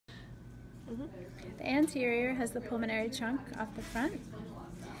The anterior has the pulmonary trunk off the front.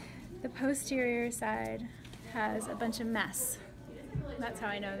 The posterior side has a bunch of mess. That's how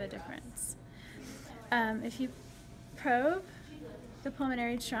I know the difference. If you probe the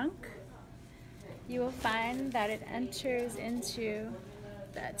pulmonary trunk, you will find that it enters into,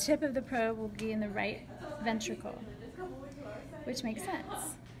 the tip of the probe will be in the right ventricle, which makes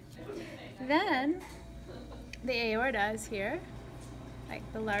sense. Then the aorta is here, like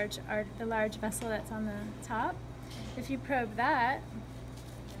the large vessel that's on the top. If you probe that,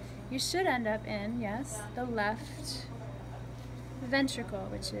 you should end up in, yes, the left ventricle,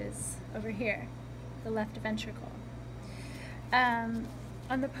 which is over here, the left ventricle.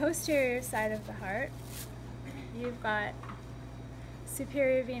 On the posterior side of the heart, you've got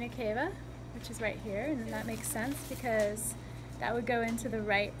superior vena cava, which is right here, and that makes sense because that would go into the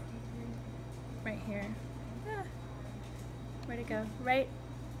right here. Where'd it go? Right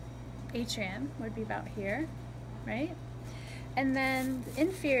atrium would be about here, right? And then the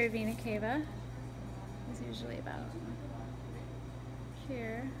inferior vena cava is usually about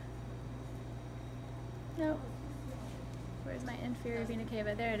here. Nope. Where's my inferior vena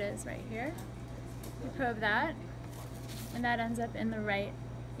cava? There it is, right here. You probe that, and that ends up in the right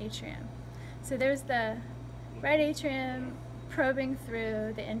atrium. So there's the right atrium probing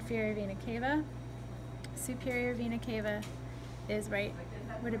through the inferior vena cava. Superior vena cava is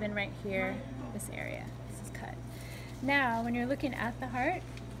would have been right here, this area. This is cut. Now, when you're looking at the heart,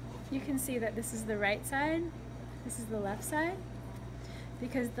 you can see that this is the right side, this is the left side,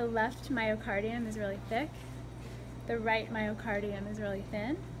 because the left myocardium is really thick, the right myocardium is really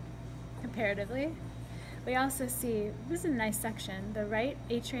thin, comparatively. We also see, this is a nice section, the right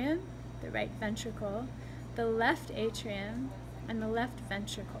atrium, the right ventricle, the left atrium, and the left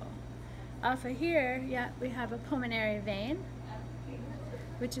ventricle. Off of here, yeah, we have a pulmonary vein,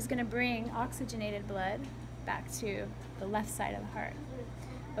 which is going to bring oxygenated blood back to the left side of the heart.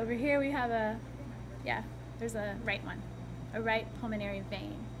 Over here we have there's a right one, a right pulmonary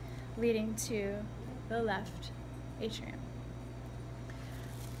vein leading to the left atrium.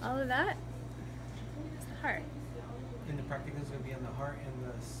 All of that is the heart. And the practicum is going to be on the heart and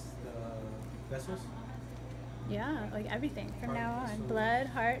the vessels? Yeah, like everything from now on. Blood,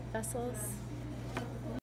 heart, vessels.